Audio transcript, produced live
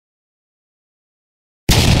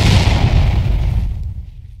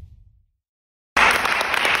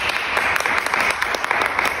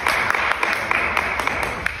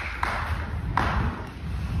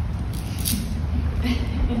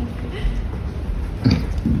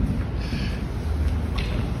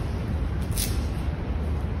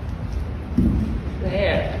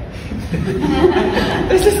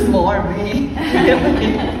me,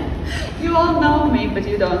 really. You all know me, but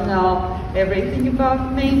you don't know everything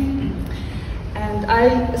about me.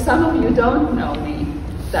 And some of you don't know me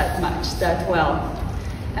that much, that well.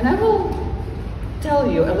 And I will tell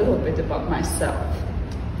you a little bit about myself.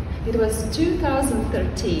 It was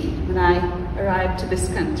 2013 when I arrived to this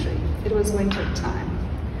country. It was winter time.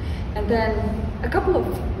 And then a couple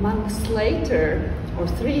of months later, or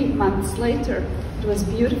 3 months later, it was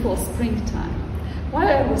beautiful springtime.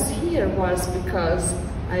 Why I was here was because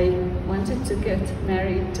I wanted to get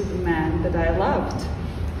married to the man that I loved.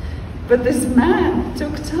 But this man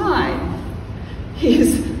took time.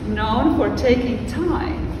 He's known for taking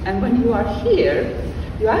time. And when you are here,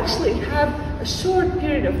 you actually have a short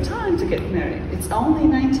period of time to get married. It's only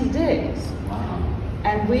 90 days. Wow.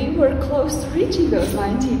 And we were close to reaching those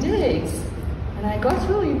 90 days. And I got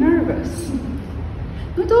really nervous.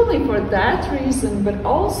 Not only for that reason, but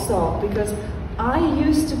also because I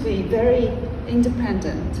used to be very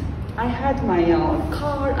independent. I had my own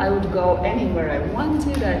car, I would go anywhere I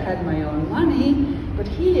wanted, I had my own money, but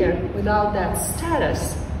here, without that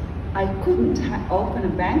status, I couldn't open a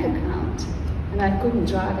bank account and I couldn't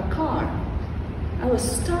drive a car. I was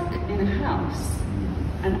stuck in a house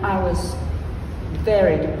and I was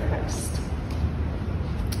very depressed.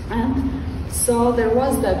 And so there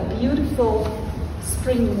was that beautiful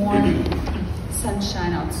spring morning,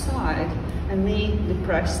 sunshine outside, and me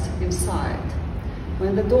depressed inside,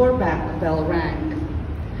 when the doorbell rang.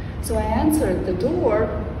 So I answered the door,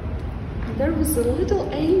 and there was a little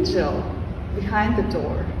angel behind the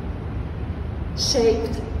door,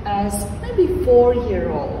 shaped as maybe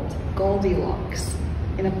 4-year-old Goldilocks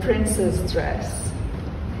in a princess dress.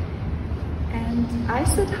 And I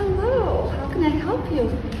said, "Hello, how can I help you?"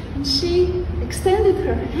 And she extended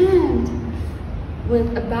her hand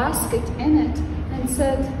with a basket in it and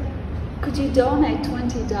said, "Could you donate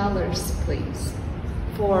 $20, please,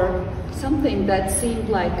 for something that seemed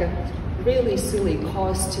like a really silly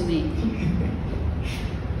cause to me?"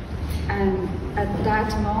 And at that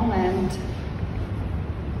moment,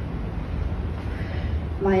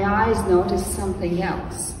 my eyes noticed something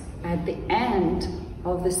else. At the end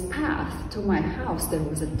of this path to my house, there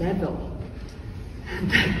was a devil. And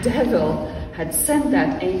that devil had sent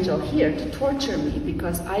that angel here to torture me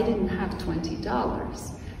because I didn't have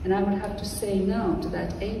 $20. And I would have to say no to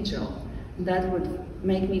that angel. And that would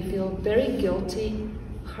make me feel very guilty,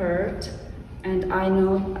 hurt, and I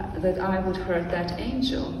know that I would hurt that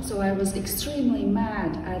angel. So I was extremely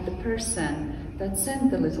mad at the person that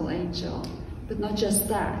sent the little angel. But not just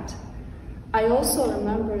that. I also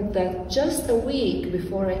remembered that just a week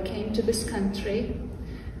before I came to this country,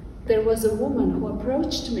 there was a woman who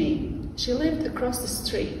approached me. She lived across the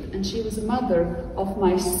street and she was the mother of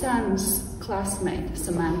my son's classmate,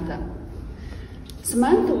 Samantha.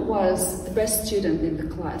 Samantha was the best student in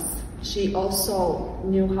the class. She also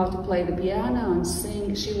knew how to play the piano and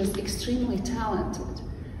sing. She was extremely talented,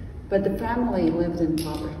 but the family lived in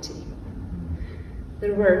poverty.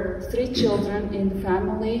 There were 3 children in the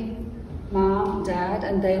family, mom, dad,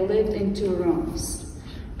 and they lived in 2 rooms.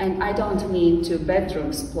 And I don't mean 2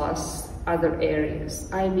 bedrooms plus other areas.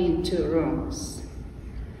 I mean 2 rooms.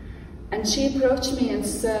 And she approached me and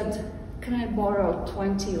said, "Can I borrow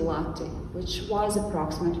 20 lati," which was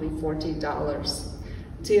approximately $40,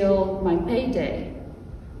 till my payday?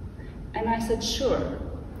 And I said, "Sure,"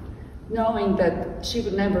 knowing that she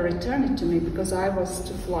would never return it to me because I was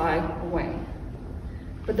to fly away.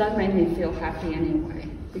 But that made me feel happy anyway,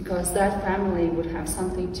 because that family would have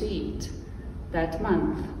something to eat that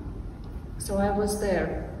month. So I was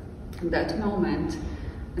there in that moment,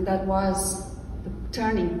 and that was the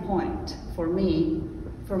turning point for me,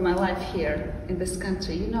 for my life here in this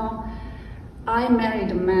country. You know, I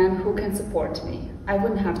married a man who can support me. I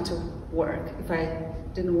wouldn't have to work if I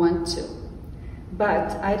didn't want to. But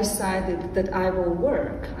I decided that I will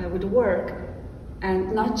work. I would work,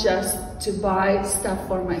 and not just to buy stuff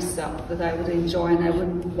for myself that I would enjoy and I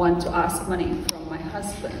wouldn't want to ask money from my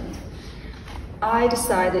husband. I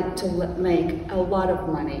decided to make a lot of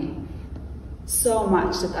money, so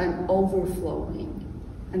much that I'm overflowing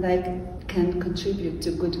and I can contribute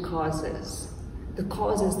to good causes, the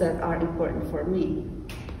causes that are important for me.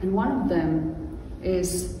 And one of them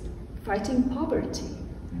is fighting poverty.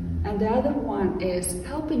 And the other one is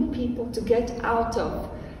helping people to get out of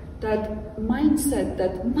that mindset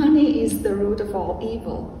that money is the root of all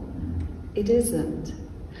evil. It isn't.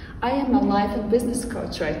 I am a life and business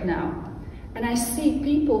coach right now, and I see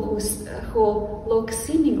people who look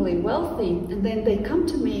seemingly wealthy, and then they come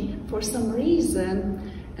to me for some reason,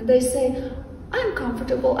 and they say, "I'm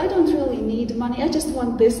comfortable, I don't really need money, I just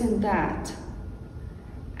want this and that."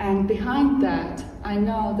 And behind that, I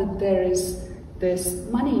know that there is this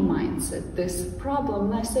money mindset, this problem.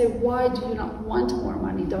 And I say, why do you not want more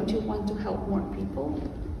money? Don't you want to help more people?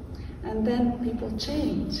 And then people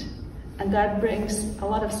change. And that brings a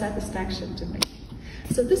lot of satisfaction to me.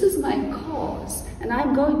 So this is my cause. And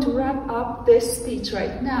I'm going to wrap up this speech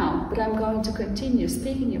right now, but I'm going to continue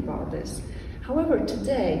speaking about this. However,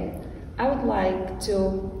 today, I would like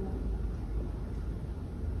to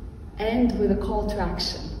end with a call to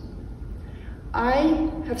action. I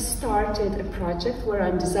have started a project where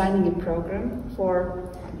I'm designing a program for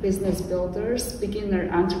business builders, beginner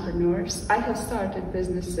entrepreneurs. I have started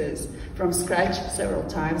businesses from scratch several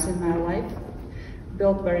times in my life,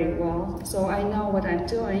 built very well, so I know what I'm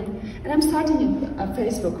doing. And I'm starting a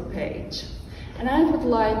Facebook page. And I would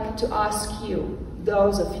like to ask you,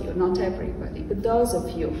 those of you, not everybody, but those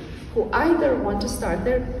of you who either want to start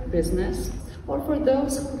their business or for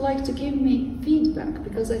those who would like to give me feedback,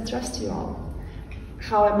 because I trust you all.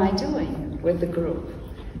 How am I doing with the group?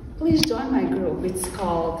 Please join my group. It's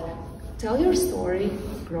called Tell Your Story,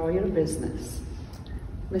 Grow Your Business.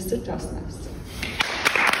 Mr. Tosnas.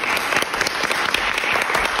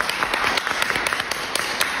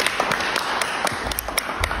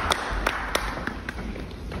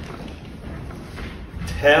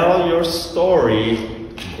 Tell your story,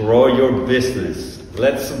 grow your business.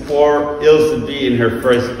 Let's support Ilze Be in her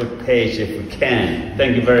Facebook page if we can.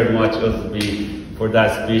 Thank you very much, Ilze Be, for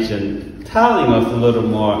that speech and telling us a little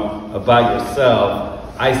more about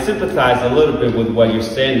yourself. I sympathize a little bit with what you're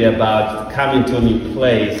saying there about coming to a new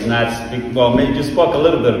place, not speak, well, maybe you spoke a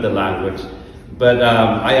little bit of the language, but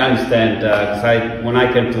I understand, because when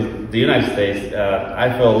I came to the United States,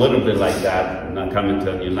 I feel a little bit like that, not coming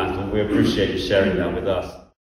to a new language. We appreciate you sharing that with us.